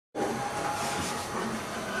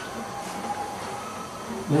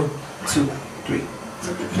1, 2, 3.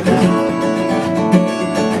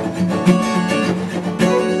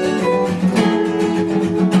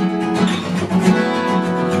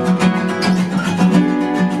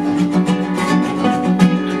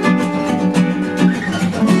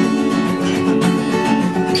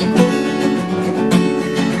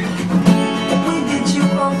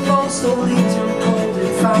 Slowly turned cold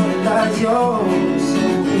and found out yours.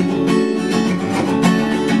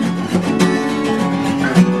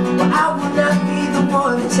 Well, I would not be the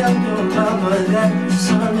one to tell your mama that your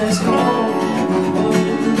son is gone.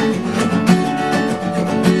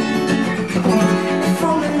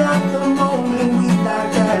 From another moment we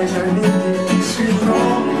locked eyes, I knew that this was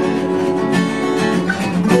wrong.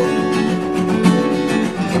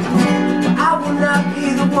 I would not be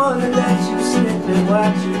the one to let you slip and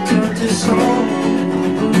watch you turn to stone.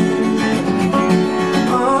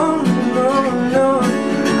 Oh no, no,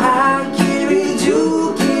 I carried you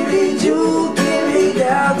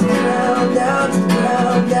down to the ground, down to the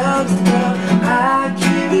ground, down to the ground. I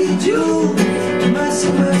carried you, mercy,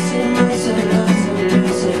 mercy, mercy, mercy,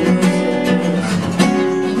 mercy,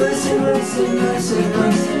 mercy, mercy, mercy,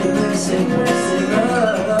 mercy, mercy, mercy.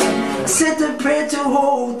 I said the prayer to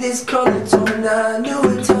hold this color tone. I knew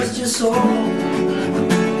it touched your soul.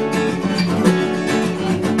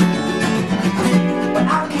 But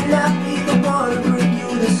I cannot be the one to bring you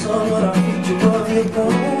the sun when I picture of your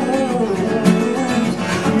bones.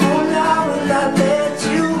 Oh, now I will not let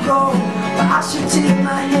you go, but I should take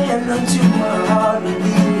my hand unto my heart and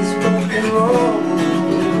leave this broken road.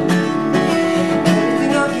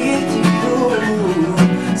 Everything I'll give to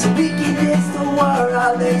you, so we can dance the war.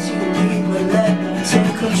 I'll let you lead, but let me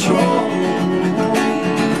take control.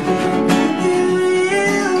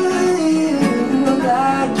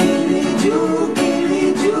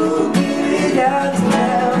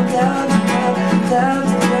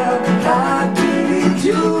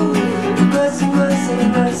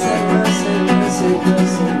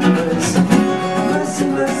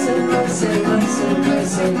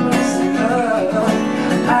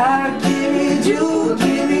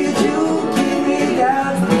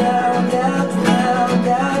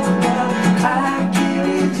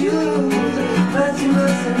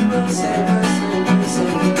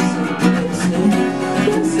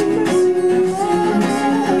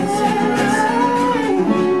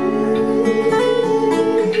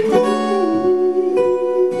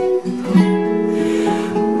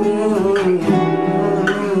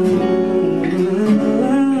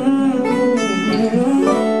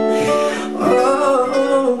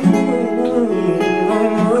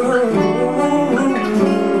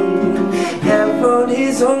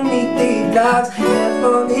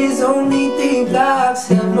 Heaven is only 3 blocks.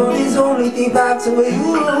 Heaven is only 3 blocks away.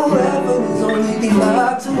 Ooh, heaven is only 3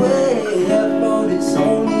 blocks away. Heaven is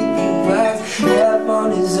only 3 blocks.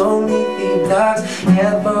 Heaven is only 3 blocks.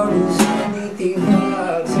 Heaven is only 3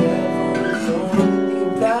 blocks. Heaven is only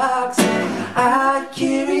 3 blocks. I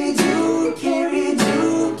carried you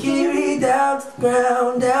down to the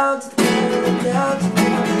ground, down to the ground, down to the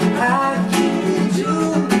ground. I carried you.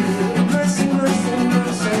 Mercy, mercy,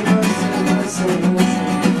 mercy, mercy, mercy,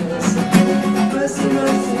 mercy,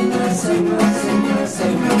 mercy, mercy, mercy,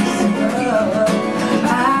 mercy.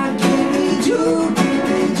 I carried you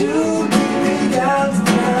down to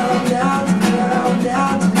the ground, down to the ground,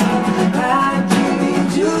 down to the ground. I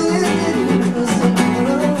carried you.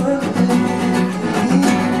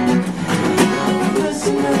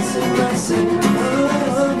 Mercy, mercy, mercy.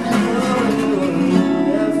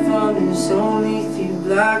 Heaven is only 3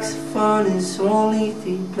 blocks. Heaven is only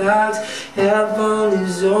 3 blocks. Heaven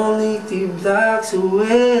is only 3 blocks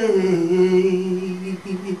away.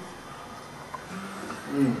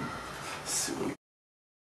 Sweet.